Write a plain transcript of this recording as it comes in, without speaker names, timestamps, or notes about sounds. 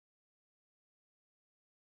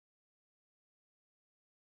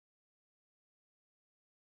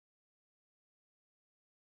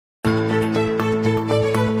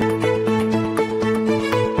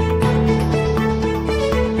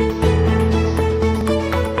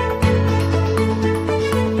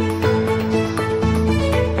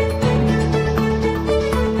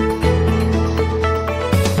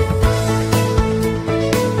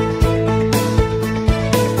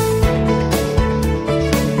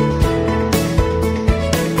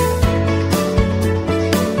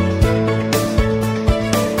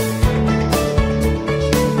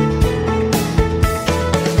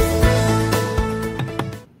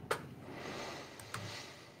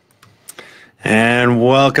And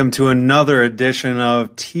welcome to another edition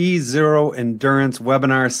of T0 Endurance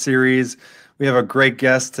webinar series. We have a great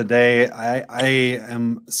guest today. I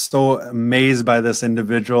am so amazed by this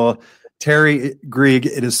individual, Teri Griege.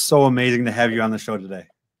 It is so amazing to have you on the show today.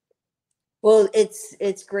 Well,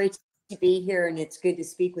 it's great to be here, and it's good to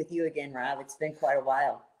speak with you again, Rob. It's been quite a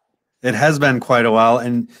while. It has been quite a while,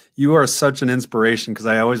 and you are such an inspiration because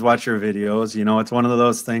I always watch your videos. You know, it's one of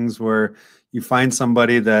those things where you find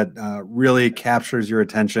somebody that really captures your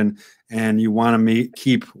attention and you want to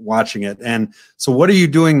keep watching it. And so what are you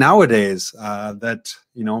doing nowadays that,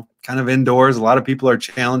 you know, kind of indoors? A lot of people are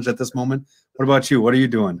challenged at this moment. What about you? What are you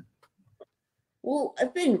doing? Well,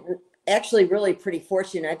 I've been actually really pretty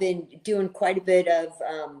fortunate. I've been doing quite a bit of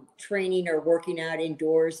training or working out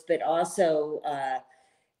indoors, but also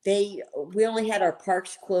we only had our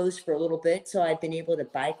parks closed for a little bit, so I've been able to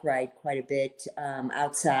bike ride quite a bit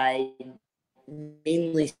outside,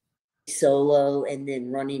 mainly solo, and then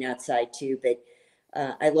running outside too. But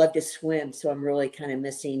I love to swim, so I'm really kind of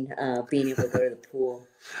missing being able to go to the pool.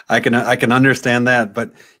 I can understand that,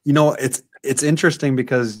 but you know, it's interesting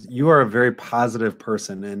because you are a very positive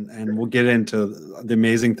person, and we'll get into the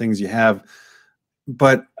amazing things you have.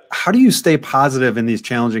 But how do you stay positive in these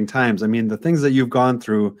challenging times? I mean, the things that you've gone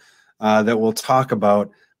through that we'll talk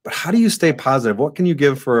about, but how do you stay positive? What can you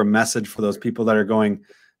give for a message for those people that are going,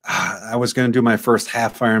 I was going to do my first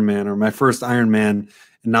half Ironman or my first Ironman,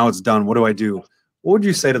 and now it's done. What do I do? What would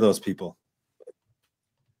you say to those people?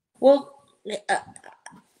 Well,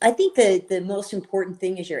 I think the most important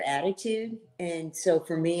thing is your attitude. And so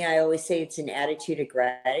for me, I always say it's an attitude of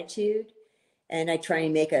gratitude. And I try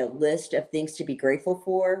and make a list of things to be grateful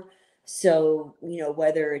for. So,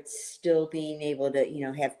 whether it's still being able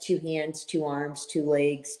to, have two hands, two arms, two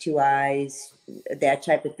legs, two eyes, that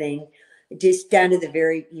type of thing, just down to the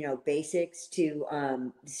very, basics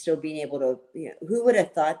to still being able to, who would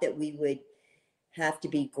have thought that we would have to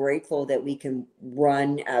be grateful that we can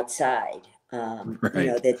run outside?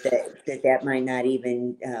 Right. That might not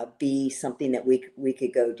even be something that we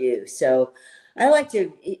could go do. So I like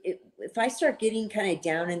to, if I start getting kind of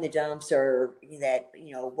down in the dumps or that,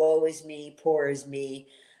 woe is me, poor is me,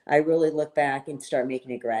 I really look back and start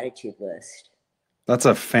making a gratitude list. That's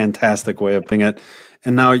a fantastic way of putting it.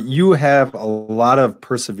 And now you have a lot of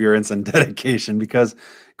perseverance and dedication because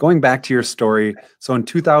going back to your story, so in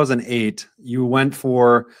 2008, you went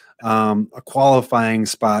for a qualifying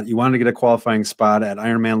spot. You wanted to get a qualifying spot at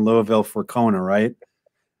Ironman Louisville for Kona, right?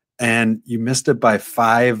 And you missed it by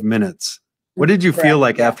 5 minutes. What did you feel Correct.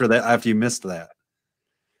 like Yeah. after that, after you missed that?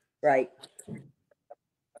 Right.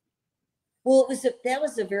 Well, that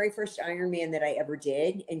was the very first Ironman that I ever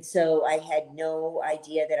did, and so I had no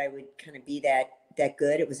idea that I would kind of be that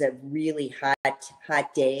good. It was a really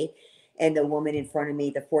hot day, and the woman in front of me,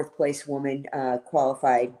 the fourth place woman,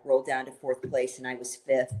 qualified, rolled down to fourth place, and I was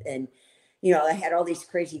fifth. And I had all these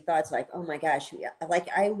crazy thoughts, like, oh my gosh, like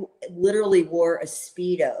I literally wore a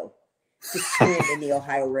Speedo to swim in the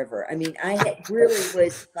Ohio River. I mean, really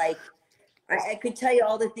was like. I could tell you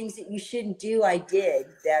all the things that you shouldn't do. I did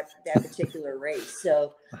that particular race.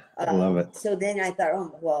 So, I love it. so then I thought,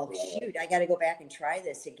 oh well, shoot, I got to go back and try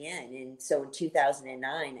this again. And so in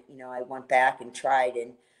 2009, I went back and tried,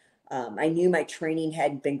 and I knew my training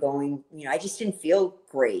hadn't been going. I just didn't feel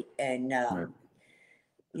great, and Right.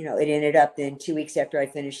 it ended up then 2 weeks after I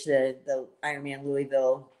finished the Ironman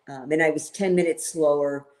Louisville, and I was 10 minutes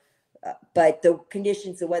slower. But the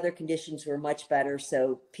weather conditions were much better,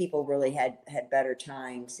 so people really had better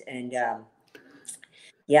times. And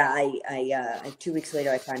yeah, I 2 weeks later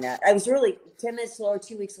I found out I was really 10 minutes slower.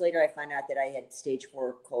 2 weeks later, I found out that I had stage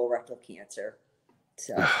 4 colorectal cancer.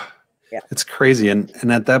 So yeah, It's crazy. And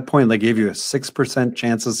at that point, they gave you a 6%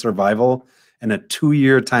 chance of survival and a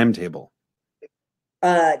 2-year timetable.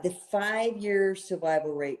 the 5-year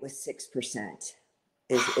survival rate was 6%.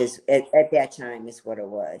 Is at that time is what it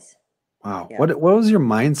was. Wow. Yeah. What was your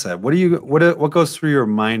mindset? What goes through your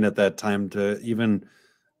mind at that time to even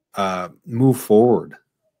move forward?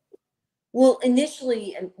 Well,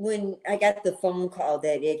 initially, when I got the phone call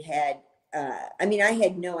that it had, I mean, I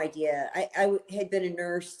had no idea. I had been a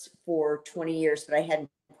nurse for 20 years, but I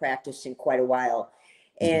hadn't practiced in quite a while.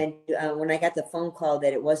 Mhm. And when I got the phone call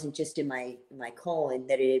that it wasn't just in my colon,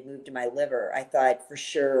 that it had moved to my liver, I thought for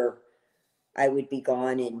sure I would be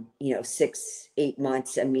gone in 6-8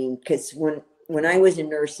 months. I mean, because when I was in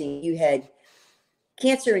nursing, you had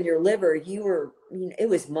cancer in your liver, it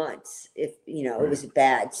was months if it Right. was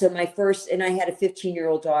bad. So and I had a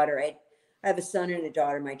 15-year-old daughter. I have a son and a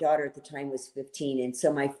daughter. My daughter at the time was 15, and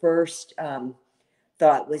so my first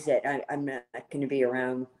thought was that I'm not going to be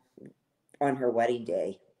around on her wedding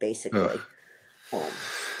day, Ugh. basically. home.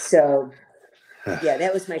 So yeah,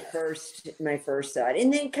 that was my first thought.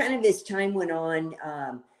 And then kind of as time went on,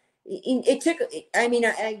 it took, I mean,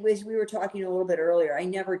 we were talking a little bit earlier, I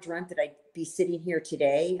never dreamt that I'd be sitting here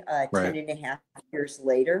today, Right. 10 and a half years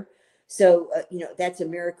later. So, that's a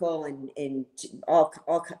miracle, and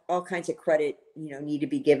all kinds of credit, need to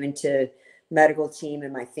be given to medical team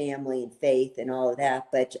and my family and faith and all of that.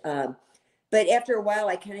 But after a while,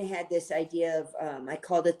 I kind of had this idea of, I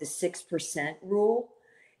called it the 6% rule.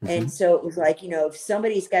 Mm-hmm. And so it was like, if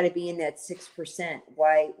somebody's got to be in that 6%,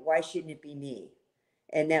 why shouldn't it be me?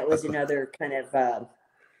 And that was another kind of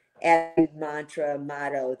attitude, mantra,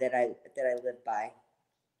 motto that I live by.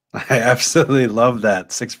 I absolutely love that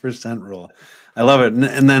 6% rule. I love it.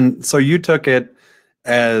 And then, so you took it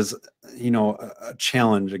as, a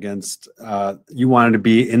challenge against, you wanted to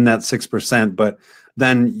be in that 6%, but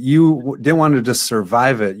then you didn't want to just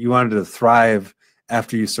survive it. You wanted to thrive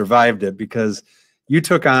after you survived it, because you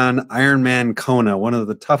took on Ironman Kona, one of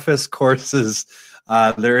the toughest courses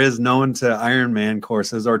there is known to Ironman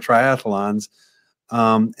courses or triathlons.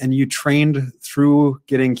 And you trained through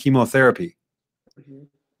getting chemotherapy. Mm-hmm.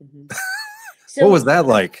 Mm-hmm. What was So, that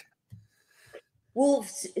like? well,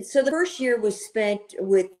 so the first year was spent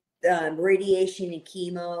with radiation and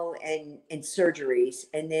chemo and surgeries,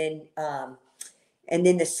 and then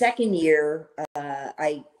the second year, of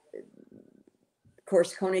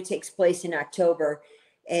course, Kona takes place in October,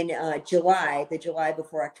 and the July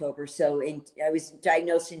before October. So I was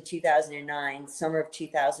diagnosed in 2009, summer of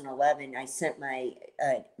 2011. I sent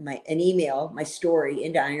an email, my story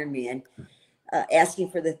into Ironman,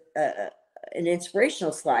 asking for an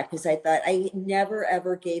inspirational slot, because I thought I never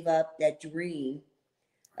ever gave up that dream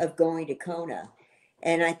of going to Kona.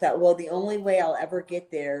 And I thought, well, the only way I'll ever get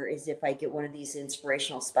there is if I get one of these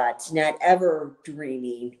inspirational spots, not ever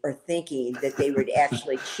dreaming or thinking that they would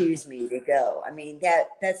actually choose me to go. I mean,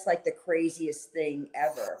 that's like the craziest thing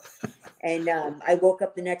ever. And I woke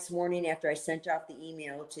up the next morning after I sent off the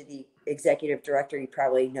email to the executive director. You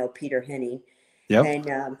probably know Peter Henning. Yep.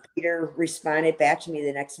 And Peter responded back to me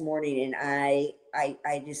the next morning, and I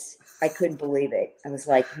couldn't believe it. I was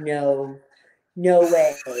like, no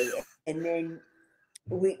way. And then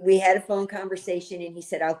we had a phone conversation, and he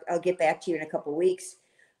said, I'll get back to you in a couple of weeks.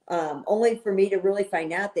 Only for me to really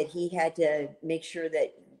find out that he had to make sure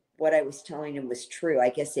that what I was telling him was true. I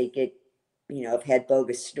guess they get, have had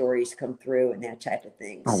bogus stories come through and that type of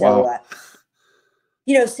thing. Oh, So,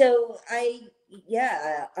 wow. so I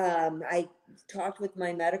talked with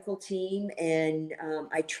my medical team, and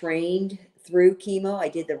I trained through chemo. I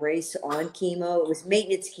did the race on chemo. It was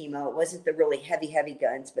maintenance chemo. It wasn't the really heavy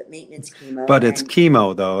guns, but maintenance chemo. But it's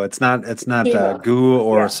chemo, though. It's not Chemo. goo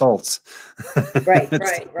or Yeah. salts. Right.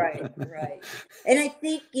 And I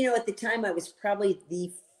think, at the time I was probably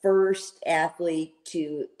the first athlete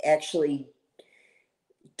to actually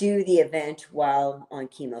do the event while on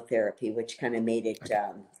chemotherapy, which kind of made it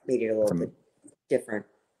a little bit different.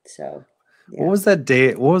 So, yeah. What was that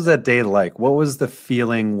day? What was that day like? What was the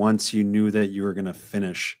feeling once you knew that you were going to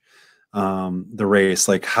finish the race?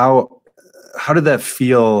 Like, how did that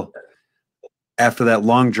feel after that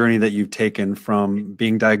long journey that you've taken from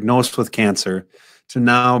being diagnosed with cancer to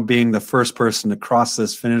now being the first person to cross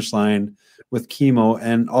this finish line with chemo,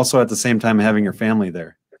 and also at the same time having your family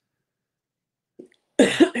there?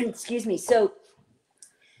 Excuse me. So,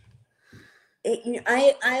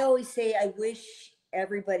 I always say I wish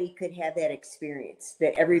everybody could have that experience,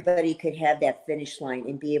 that everybody could have that finish line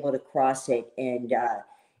and be able to cross it. And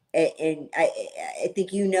I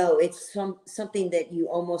think, it's something that you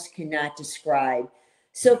almost cannot describe.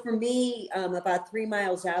 So for me, about 3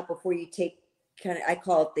 miles out before you take I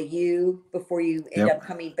call it the U, before you end up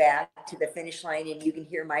coming back to the finish line, and you can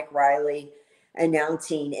hear Mike Riley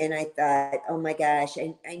announcing. And I thought, oh my gosh,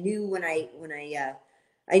 I knew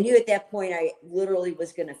I knew at that point I literally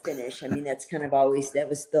was going to finish. I mean, that's kind of always, that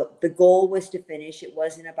was the goal, was to finish. It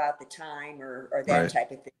wasn't about the time or that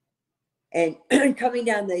type of thing. And coming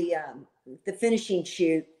down the finishing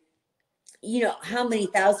chute, how many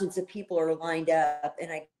thousands of people are lined up,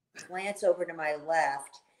 and I glance over to my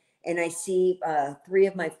left, and I see 3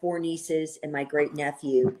 of my 4 nieces and my great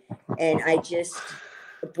nephew, and I just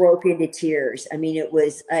broke into tears. I mean, it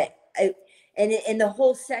was and the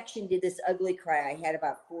whole section did this ugly cry. I had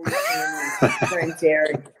about 40 family friends there,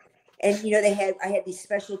 and I had these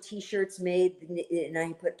special T-shirts made, and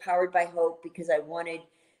I put "Powered by Hope" because I wanted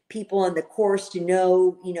people on the course to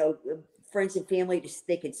know, friends and family,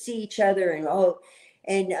 they could see each other,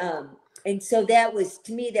 and so that was,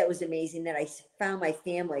 to me, that was amazing, that I found my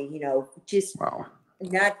family, just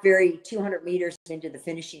not very 200 meters into the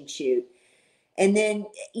finishing chute. And then,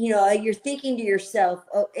 you know, you're thinking to yourself,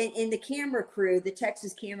 oh, and the camera crew, the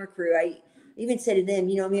Texas camera crew, I even said to them,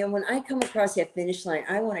 you know, man, when I come across that finish line,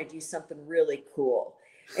 I want to do something really cool.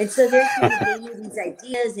 And so they kind of gave me these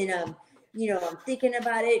ideas, and you know, I'm thinking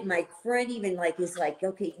about it. And my friend even like is like,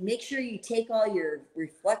 okay, make sure you take all your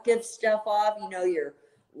reflective stuff off, you know, your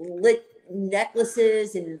lit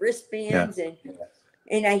necklaces and wristbands,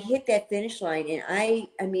 and I hit that finish line, and I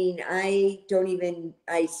mean, I don't even,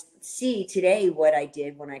 I see today what I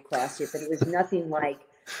did when I crossed it, but it was nothing like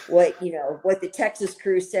what, you know, what the Texas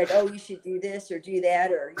crew said, oh, you should do this or do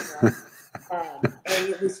that, or, you know, and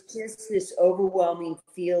it was just this overwhelming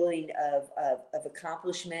feeling of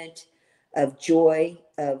accomplishment, of joy,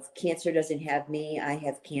 of cancer doesn't have me, I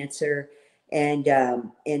have cancer. And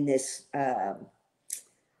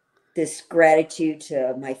this gratitude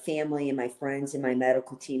to my family and my friends and my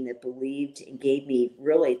medical team that believed and gave me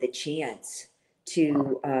really the chance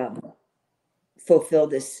to fulfill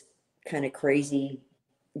this kind of crazy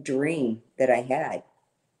dream that I had.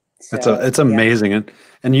 So It's amazing.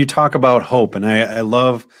 And you talk about hope, and I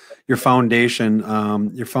love your foundation.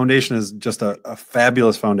 Your foundation is just a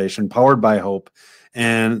fabulous foundation powered by hope.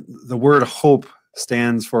 And the word hope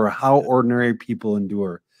stands for how ordinary people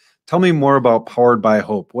endure. Tell me more about Powered by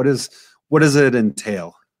Hope. What does it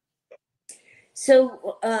entail?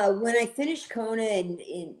 So when I finished Kona, and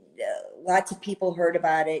lots of people heard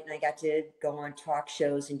about it, and I got to go on talk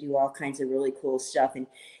shows and do all kinds of really cool stuff. And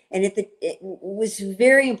it was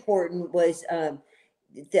very important was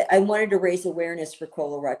that I wanted to raise awareness for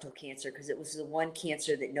colorectal cancer, because it was the one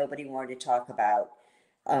cancer that nobody wanted to talk about.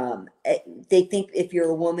 They think if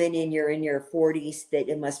you're a woman and you're in your 40s that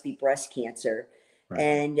it must be breast cancer. Right.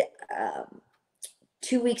 And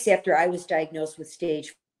 2 weeks after I was diagnosed with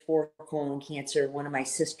stage 4 colon cancer,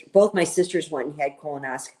 both my sisters went and had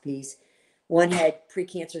colonoscopies. One had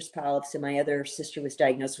precancerous polyps, and my other sister was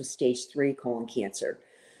diagnosed with stage 3 colon cancer.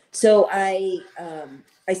 So I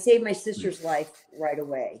saved my sister's life right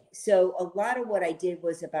away. So a lot of what I did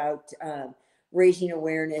was about raising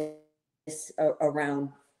awareness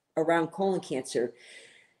around colon cancer.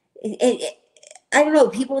 And I don't know,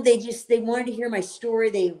 people, they wanted to hear my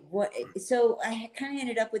story. So I kind of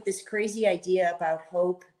ended up with this crazy idea about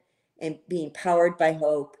hope and being powered by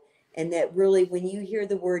hope. And that really, when you hear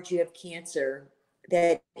the words you have cancer,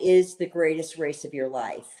 that is the greatest race of your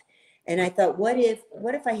life. And I thought, what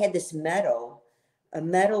if I had this medal, a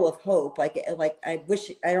medal of hope, like I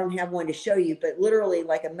wish I don't have one to show you, but literally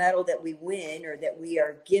like a medal that we win or that we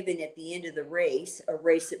are given at the end of the race, a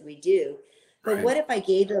race that we do. But right. What if I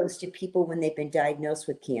gave those to people when they've been diagnosed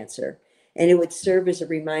with cancer? And it would serve as a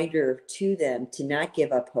reminder to them to not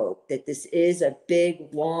give up hope, that this is a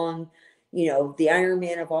big, long, you know, the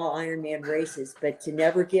Ironman of all Ironman races, but to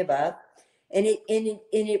never give up. And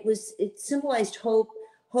it symbolized hope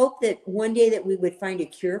that one day that we would find a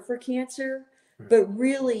cure for cancer, but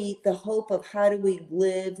really the hope of how do we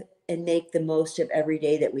live and make the most of every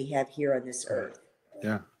day that we have here on this earth.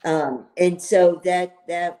 Yeah. And so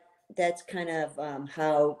that's kind of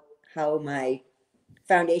how my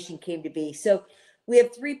foundation came to be. So we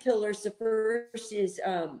have 3 pillars. The first is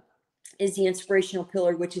the inspirational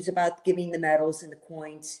pillar, which is about giving the medals and the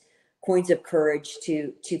coins of courage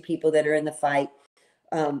to people that are in the fight.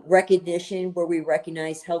 Recognition, where we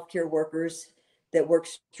recognize healthcare workers that work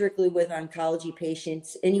strictly with oncology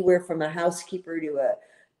patients, anywhere from a housekeeper to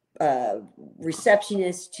a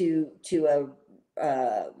receptionist to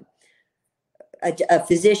a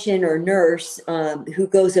physician or nurse who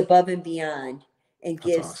goes above and beyond and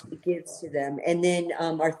gives to them. And then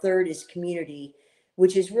our third is community,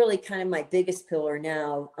 which is really kind of my biggest pillar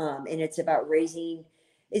now. And it's about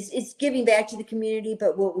it's giving back to the community.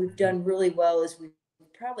 But what we've done really well is we've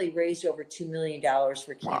probably raised over $2 million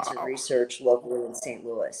for cancer research locally in St.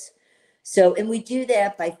 Louis. So, and we do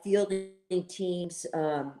that by fielding teams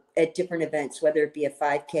at different events, whether it be a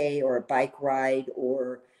 5K or a bike ride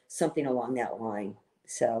or something along that line.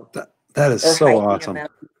 So that is so awesome.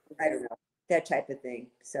 I don't know, that type of thing.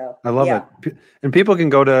 So I love it. And people can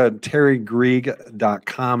go to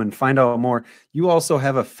terigriege.com and find out more. You also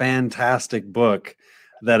have a fantastic book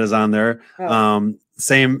that is on there.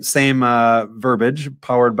 Same verbiage,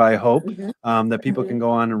 powered by hope, that people can go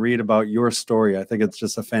on and read about your story. I think it's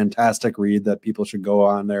just a fantastic read that people should go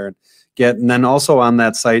on there and get. And then also on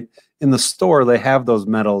that site in the store, they have those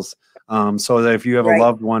medals. So that if you have a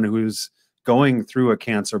loved one who's going through a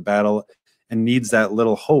cancer battle and needs that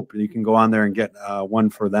little hope, you can go on there and get one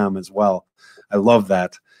for them as well. I love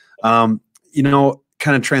that. You know,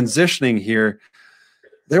 kind of transitioning here,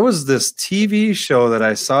 There was this TV show that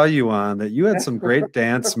I saw you on that you had some great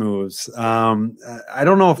dance moves. I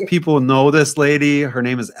don't know if people know this lady. Her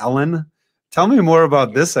name is Ellen. Tell me more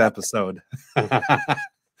about this episode.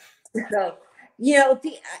 So, you know,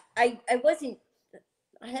 I wasn't,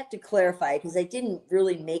 I have to clarify because I didn't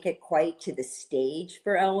really make it quite to the stage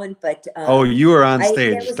for Ellen, but Oh, you were on that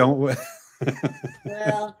stage. was, Don't.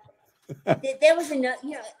 well, that was enough.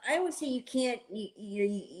 You know, I always say you can't,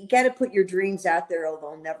 you got to put your dreams out there or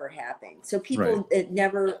they'll never happen. So Right. people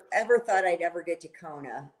never ever thought I'd ever get to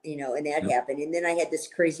Kona, you know, and that Yep. happened. And then I had this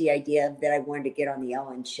crazy idea that I wanted to get on the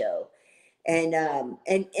Ellen show. And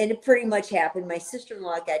it pretty much happened. My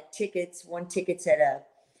sister-in-law got won tickets at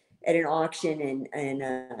an auction, and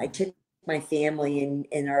I took my family,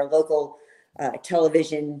 and our local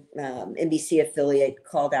television NBC affiliate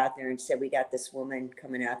called out there and said, we got this woman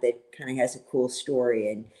coming out that kind of has a cool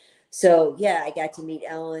story. And so, yeah, I got to meet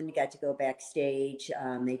Ellen, got to go backstage.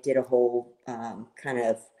 They did a whole kind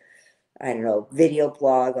of, I don't know, video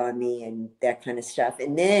blog on me and that kind of stuff.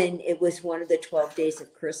 And then it was one of the 12 days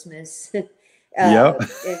of Christmas. Yep.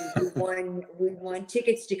 And we won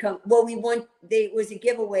tickets to come. Well, it was a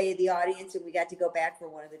giveaway of the audience, and we got to go back for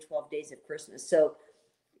one of the 12 days of Christmas. So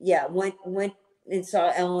yeah, went and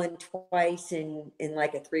saw Ellen twice in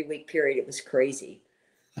like a 3-week period. It was crazy.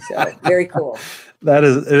 So very cool. It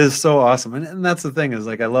is so awesome. And that's the thing is,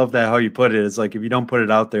 like, I love that how you put it. It's like, if you don't put it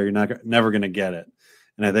out there, you're never going to get it.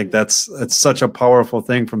 And I think it's such a powerful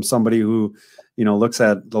thing from somebody who, you know, looks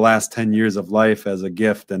at the last 10 years of life as a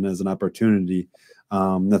gift and as an opportunity.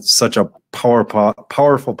 That's such a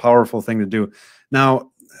powerful thing to do.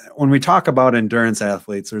 Now, when we talk about endurance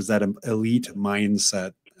athletes, there's that elite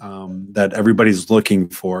mindset that everybody's looking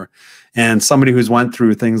for. And somebody who's went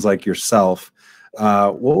through things like yourself,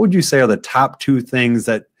 what would you say are the top 2 things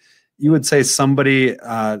that you would say somebody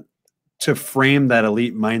to frame that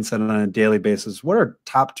elite mindset on a daily basis? What are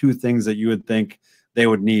top 2 things that you would think they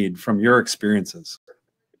would need from your experiences?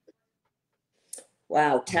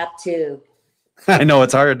 Wow, top 2. I know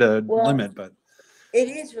it's hard to limit, but it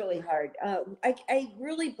is really hard. I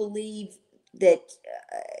really believe that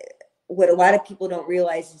what a lot of people don't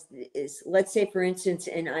realize is, let's say, for instance,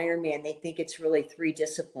 in Ironman, they think it's really 3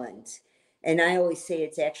 disciplines. And I always say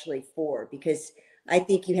it's actually 4, because I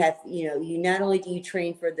think you have, you know, you not only do you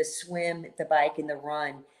train for the swim, the bike, and the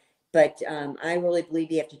run, but I really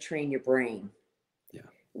believe you have to train your brain. Yeah.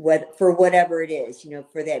 For whatever it is, you know,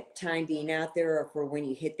 for that time being out there, or for when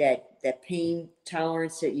you hit that pain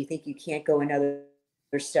tolerance that you think you can't go another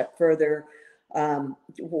step further,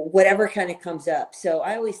 whatever kind of comes up. So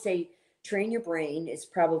I always say train your brain is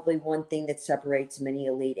probably one thing that separates many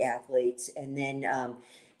elite athletes. And then,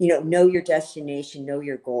 you know your destination, know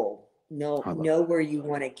your goal, know where you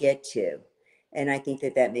want to get to. And I think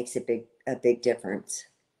that makes a big difference.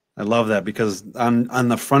 I love that, because on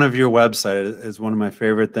the front of your website is one of my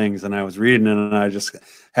favorite things. And I was reading it and I just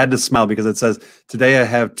had to smile, because it says, today I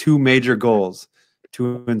have 2 major goals: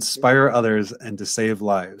 to inspire others and to save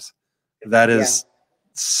lives. That is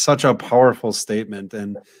such a powerful statement.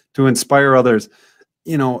 And to inspire others,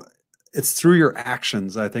 you know, it's through your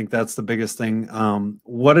actions. I think that's the biggest thing.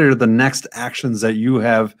 What are the next actions that you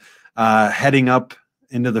have heading up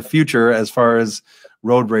into the future, as far as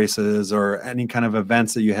road races or any kind of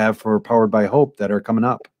events that you have for Powered by Hope that are coming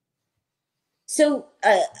up? So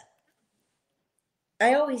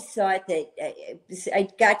I always thought that I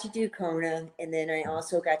got to do Kona, and then I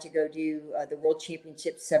also got to go do the World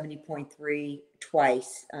Championship 70.3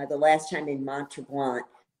 twice, the last time in Mont Tremblant.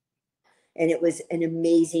 And it was an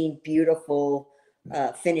amazing, beautiful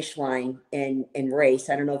finish line and race.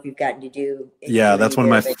 I don't know if you've gotten to do. Yeah, that's one of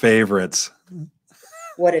my favorites.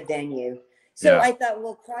 What a venue. So I thought,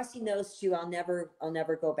 well, crossing those 2, I'll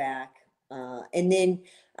never go back. And then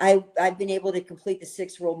I've been able to complete the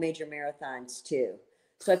 6 world major marathons too.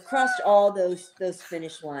 So I've crossed all those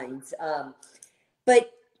finish lines.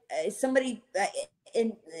 But somebody,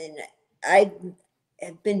 and I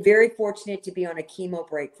have been very fortunate to be on a chemo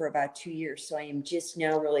break for about 2 years. So I am just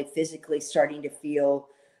now really physically starting to feel,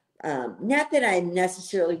 not that I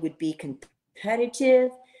necessarily would be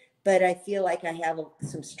competitive, but I feel like I have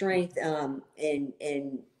some strength and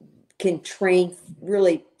can train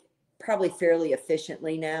really probably fairly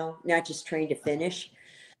efficiently now, not just train to finish.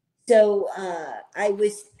 So I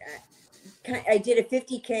did a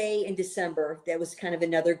 50K in December. That was kind of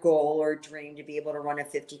another goal or dream, to be able to run a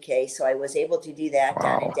 50K. So I was able to do that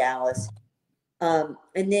down in Dallas. And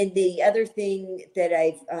then the other thing that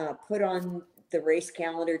I've put on the race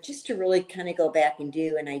calendar, just to really kind of go back and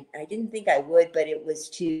do, and I didn't think I would, but it was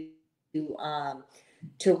to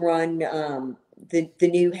run the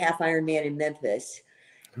new half Ironman in Memphis.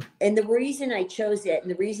 And the reason I chose it,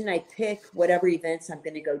 and the reason I pick whatever events I'm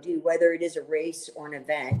going to go do, whether it is a race or an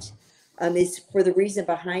event, is for the reason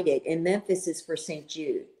behind it. And Memphis is for St.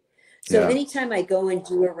 Jude. So Yeah. anytime I go and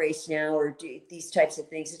do a race now or do these types of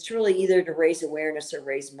things, it's really either to raise awareness or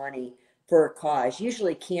raise money for a cause,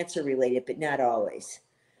 usually cancer related, but not always.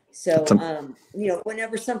 So,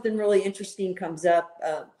 whenever something really interesting comes up,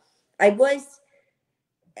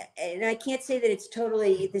 and I can't say that it's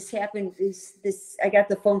totally, this happened, I got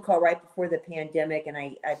the phone call right before the pandemic and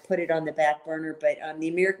I put it on the back burner, but the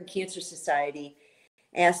American Cancer Society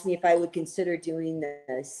asked me if I would consider doing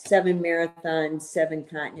the 7 marathons, 7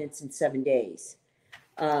 continents in 7 days.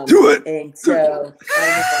 Do it. And so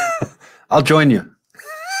I'll join you.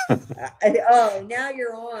 Oh, now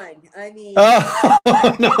you're on. I mean,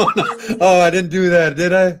 no. Oh, I didn't do that,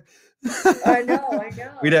 did I? I know.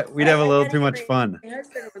 We'd have a little too much fun. My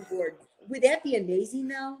husband on board. Would that be amazing,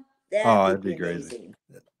 though? That'd be crazy.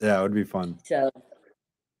 Yeah, it would be fun. So,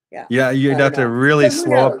 yeah. Yeah, you'd have to really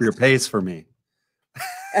slow up your pace for me.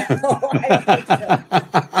 I think so.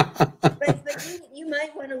 But you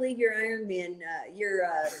might want to leave your Ironman,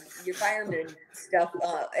 your Fireman stuff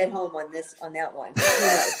at home on that one.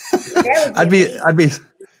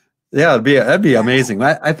 That'd be amazing.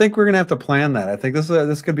 I think we're gonna have to plan that. I think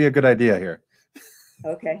this could be a good idea here.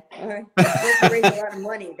 Okay, all right. We have to raise a lot of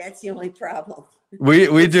money. That's the only problem.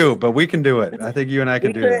 We do, but we can do it. I think you and I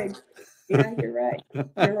can do it. Yeah, you're right.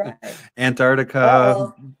 You're right.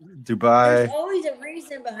 Antarctica, Dubai. There's always a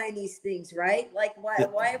reason behind these things, right? Like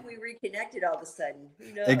why have we reconnected all of a sudden?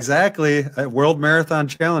 Who knows? Exactly. A World Marathon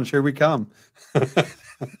Challenge. Here we come.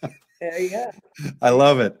 There you go. I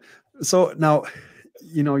love it. So now,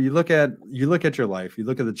 you look at your life, you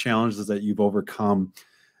look at the challenges that you've overcome.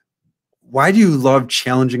 Why do you love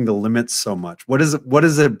challenging the limits so much? What does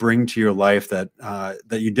it bring to your life that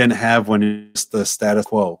you didn't have when it's the status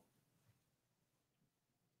quo?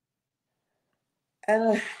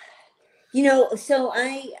 So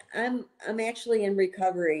I'm actually in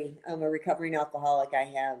recovery. I'm a recovering alcoholic. I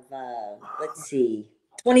have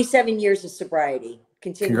 27 years of sobriety.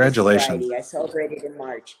 Congratulations. Sobriety. I celebrated in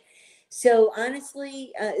March. So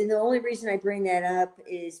honestly, and the only reason I bring that up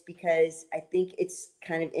is because I think it's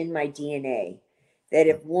kind of in my DNA that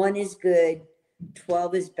if 1 is good,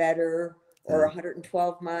 12 is better, or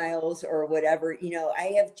 112 miles or whatever.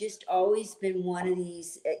 I have just always been one of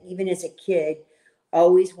these, even as a kid,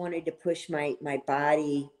 always wanted to push my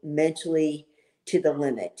body mentally to the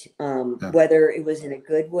limit, whether it was in a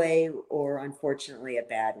good way or unfortunately a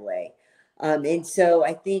bad way. And so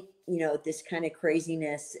I think, this kind of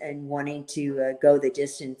craziness and wanting to go the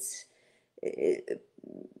distance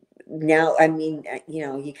now, I mean,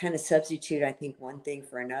 you kind of substitute, I think, one thing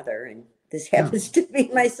for another. And this happens to be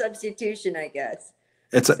my substitution, I guess.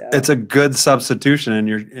 It's a good substitution,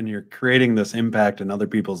 and you're creating this impact in other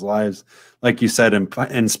people's lives, like you said,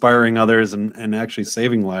 inspiring others and actually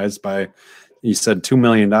saving lives by, you said $2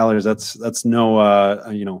 million. That's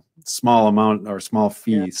no small amount or small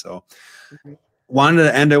fee. Yeah. So, wanted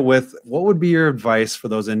to end it with, what would be your advice for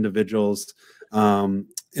those individuals in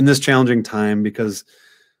this challenging time, because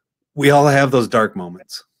we all have those dark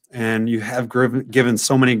moments, and you have given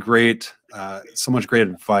so much great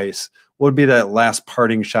advice. What would be that last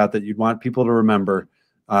parting shot that you'd want people to remember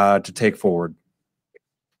to take forward?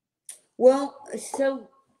 Well, so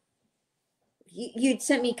you'd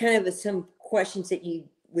sent me kind of some questions that you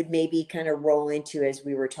would maybe kind of roll into as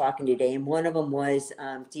we were talking today. And one of them was,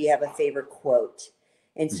 do you have a favorite quote?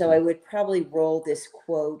 And so I would probably roll this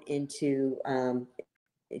quote into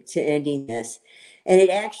to ending this. And it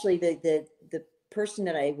actually, the person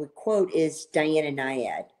that I would quote is Diana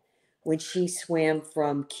Nyad, when she swam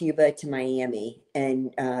from Cuba to Miami,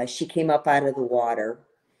 and she came up out of the water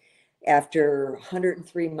after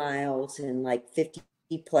 103 miles and like 50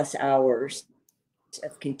 plus hours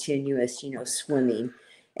of continuous, swimming.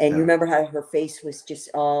 And you remember how her face was just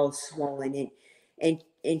all swollen,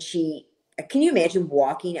 and she, can you imagine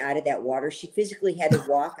walking out of that water? She physically had to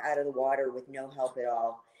walk out of the water with no help at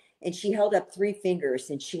all. And she held up 3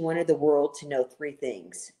 fingers, and she wanted the world to know 3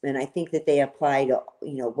 things. And I think that they apply to,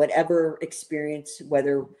 whatever experience,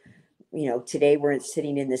 whether, today we're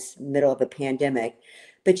sitting in this middle of a pandemic.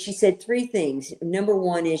 But she said 3 things. Number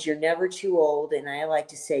 1 is, you're never too old. And I like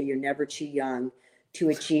to say you're never too young to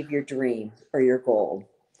achieve your dream or your goal.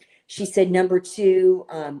 She said, number 2,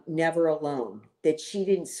 never alone. That she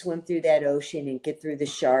didn't swim through that ocean and get through the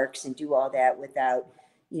sharks and do all that without,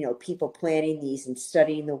 people planning these and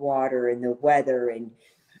studying the water and the weather and,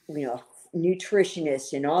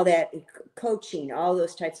 nutritionists and all that, coaching, all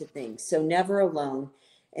those types of things. So never alone.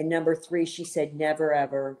 And number 3, she said, never,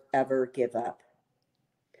 ever, ever give up.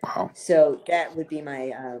 Wow. So that would be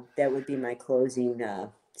my closing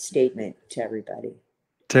statement to everybody.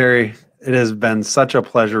 Teri, it has been such a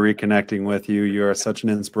pleasure reconnecting with you. You are such an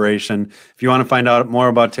inspiration. If you want to find out more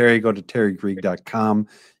about Teri, go to terigriege.com.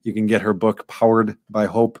 You can get her book, Powered by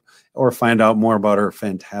Hope, or find out more about her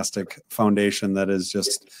fantastic foundation that is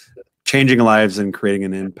just changing lives and creating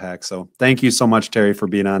an impact. So thank you so much, Teri, for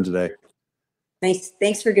being on today.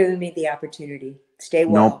 Thanks for giving me the opportunity. Stay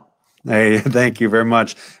well. Nope. Hey, thank you very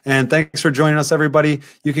much. And thanks for joining us, everybody.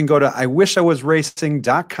 You can go to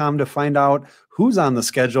iwishIwasracing.com to find out who's on the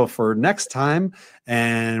schedule for next time.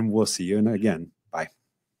 And we'll see you again.